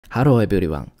Hello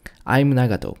everyone, I'm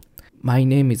Nagato. My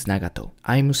name is Nagato.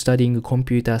 I'm studying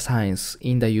computer science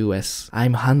in the US.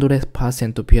 I'm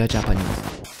 100% pure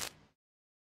Japanese.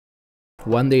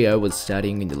 One day I was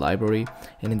studying in the library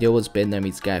and there was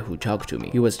Vietnamese guy who talked to me.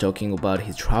 He was talking about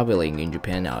his traveling in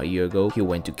Japan a year ago. He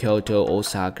went to Kyoto,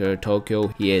 Osaka, Tokyo.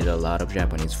 He ate a lot of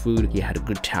Japanese food. He had a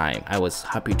good time. I was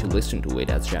happy to listen to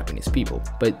it as Japanese people.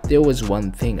 But there was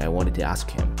one thing I wanted to ask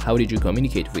him. How did you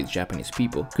communicate with Japanese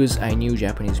people? Because I knew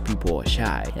Japanese people are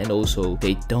shy and also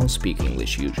they don't speak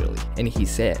English usually. And he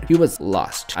said he was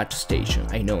lost at the station.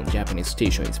 I know Japanese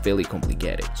station is very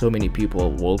complicated. So many people are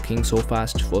walking so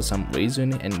fast for some reason.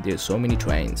 And there's so many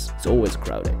trains. It's always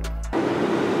crowded.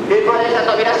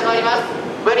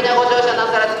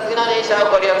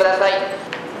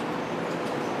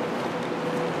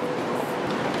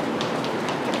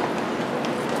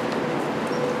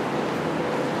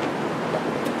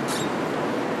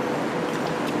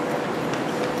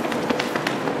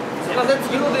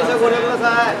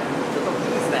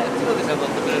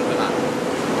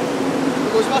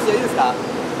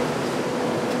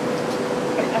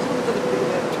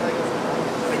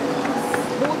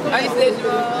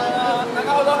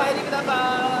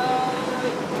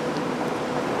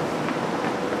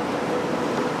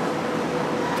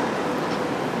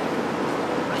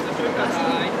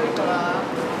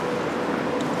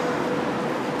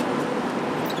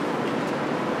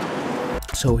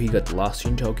 So he got lost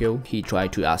in Tokyo. He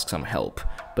tried to ask some help,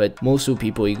 but most of the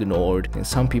people ignored and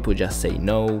some people just say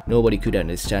no. Nobody could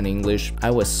understand English.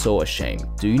 I was so ashamed.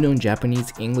 Do you know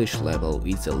Japanese English level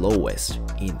is the lowest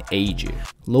in Asia?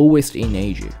 Lowest in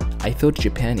Asia. I thought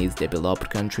Japan is a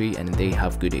developed country and they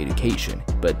have good education,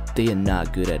 but they are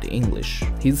not good at English.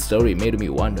 His story made me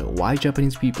wonder why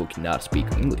Japanese people cannot speak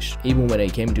English. Even when I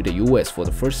came to the US for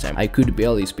the first time, I could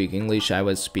barely speak English. I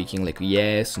was speaking like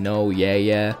yes, no,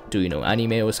 yeah. Do you know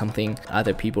anime or something?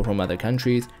 Other people from other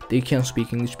countries, they can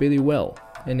speak English very well.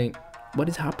 And then, what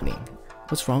is happening?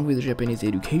 What's wrong with Japanese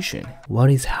education?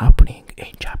 What is happening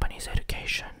in Japanese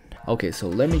education? Okay, so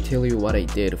let me tell you what I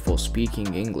did for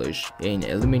speaking English in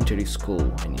elementary school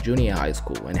and junior high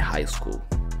school and high school.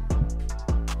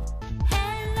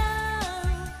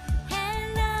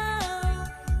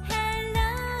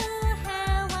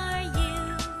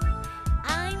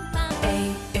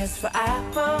 A is for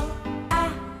apple,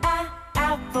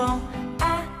 apple,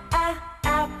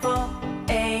 apple,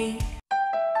 A.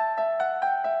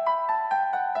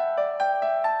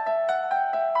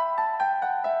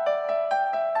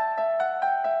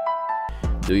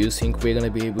 Do you think we're gonna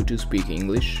be able to speak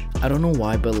English? I don't know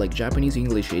why, but like Japanese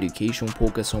English education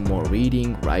focus on more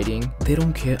reading, writing. They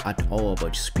don't care at all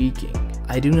about speaking.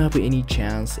 I don't have any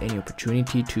chance, any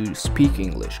opportunity to speak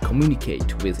English,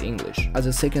 communicate with English. As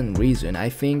a second reason, I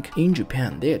think in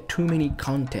Japan there are too many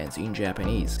contents in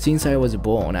Japanese. Since I was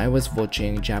born, I was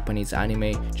watching Japanese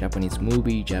anime, Japanese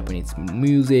movie, Japanese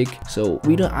music. So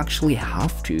we don't actually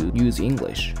have to use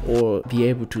English or be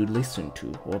able to listen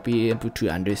to or be able to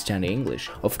understand English.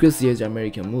 Of course, there's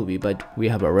American movie, but we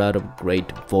have a lot of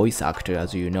great voice actor,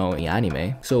 as you know, in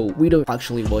anime. So we don't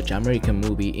actually watch American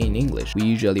movie in English. We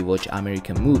usually watch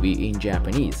American movie in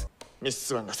Japanese. ミ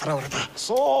スワンがさらわれた。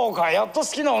そうか、やっと好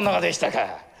きな女ができた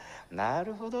か。な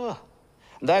るほど。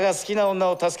だが好きな女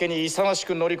を助けに勇まし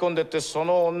く乗り込んでってそ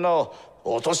の女を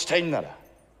落としたいんなら、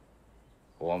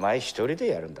お前一人で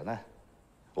やるんだな。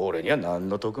俺には何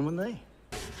の得もない。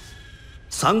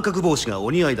三角帽子が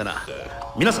お似合いだな。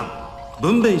皆さん。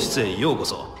分娩室へようこ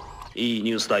そ。いい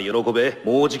ニュースだ、喜べ。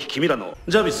もうじき君らの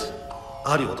ジャビス、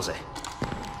針を落とせ。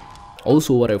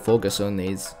Also, what I focus on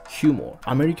is humor.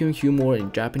 American humor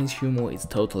and Japanese humor is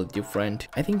totally different.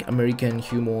 I think American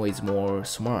humor is more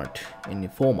smart and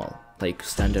informal, like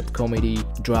stand-up comedy,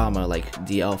 drama like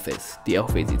The Office. The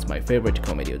Office is my favorite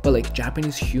comedy, but like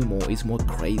Japanese humor is more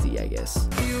crazy, I guess.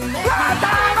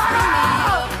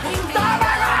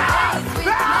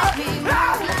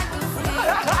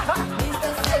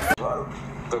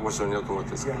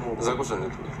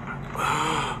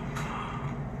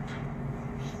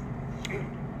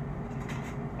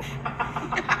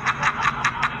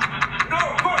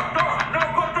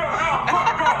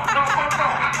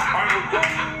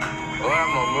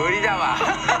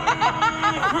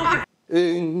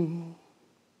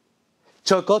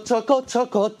 Choco choco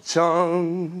choco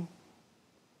chon.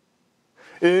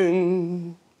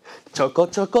 Choco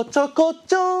choco choco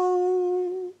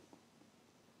chon.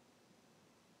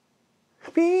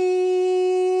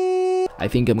 I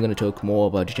think I'm gonna talk more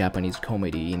about Japanese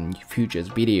comedy in future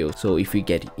videos, so if you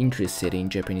get interested in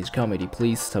Japanese comedy,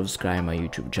 please subscribe my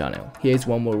YouTube channel. Here's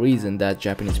one more reason that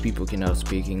Japanese people cannot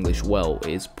speak English well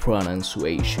is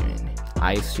pronunciation.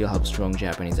 I still have strong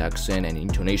Japanese accent and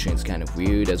intonation is kind of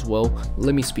weird as well.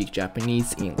 Let me speak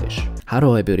Japanese English.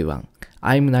 Hello everyone,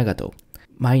 I'm Nagato.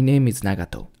 My name is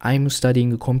Nagato. I'm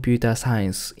studying computer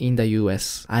science in the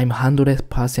US. I'm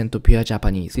 100% pure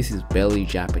Japanese. This is very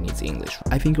Japanese English.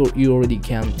 I think you already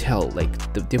can tell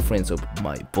like the difference of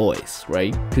my voice,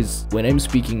 right? Because when I'm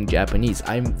speaking Japanese,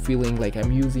 I'm feeling like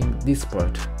I'm using this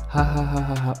part. ははは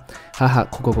はははは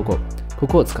こ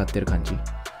こを使ってる感じ。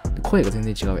声が全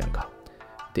然違うやんか。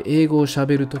で、英語を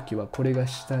喋るときはこれが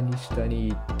下に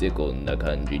行ってこんな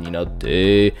感じになっ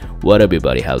て What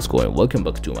everybody, how's going? Welcome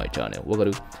back to my channel. わか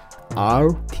る？ R,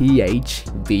 T, H,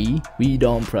 V, we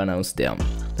don't pronounce them.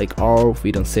 Like R,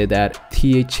 we don't say that.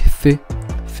 TH,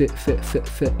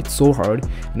 it's so hard.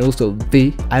 And also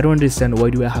V, I don't understand why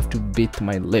do I have to bit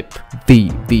my lip.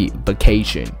 V,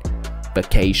 vacation.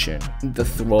 The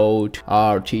throat,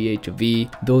 R, T, H, V,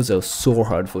 those are so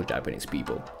hard for Japanese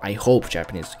people. I hope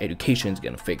Japanese education is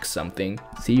gonna fix something.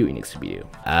 See you in next video.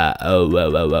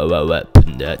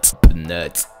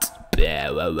 Nuts.